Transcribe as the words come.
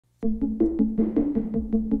As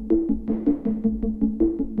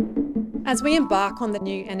we embark on the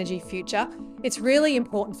new energy future, it's really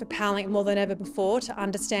important for Powerlink more than ever before to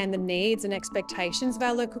understand the needs and expectations of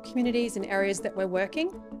our local communities and areas that we're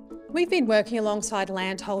working. We've been working alongside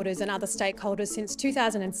landholders and other stakeholders since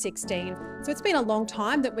 2016, so it's been a long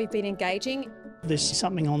time that we've been engaging. This is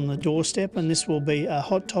something on the doorstep, and this will be a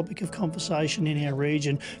hot topic of conversation in our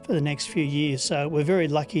region for the next few years. So we're very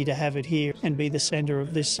lucky to have it here and be the centre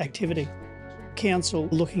of this activity. Council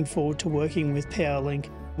looking forward to working with Powerlink.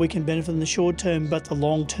 We can benefit in the short term, but the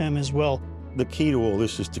long term as well. The key to all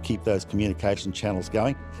this is to keep those communication channels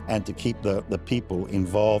going and to keep the people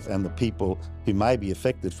involved and the people who may be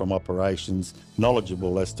affected from operations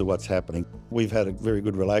knowledgeable as to what's happening. We've had a very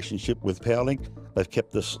good relationship with Powerlink. They've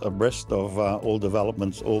kept us abreast of all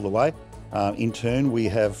developments all the way. In turn, we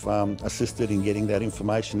have assisted in getting that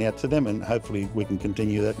information out to them, and hopefully we can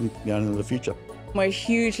continue that going into the future. We're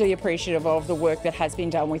hugely appreciative of the work that has been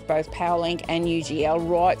done with both Powerlink and UGL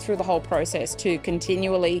right through the whole process to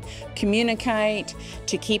continually communicate,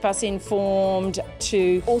 to keep us informed,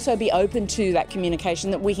 to also be open to that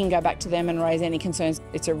communication, that we can go back to them and raise any concerns.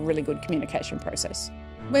 It's a really good communication process.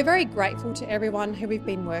 We're very grateful to everyone who we've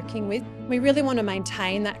been working with. We really want to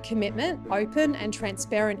maintain that commitment, open and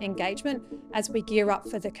transparent engagement as we gear up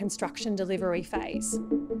for the construction delivery phase.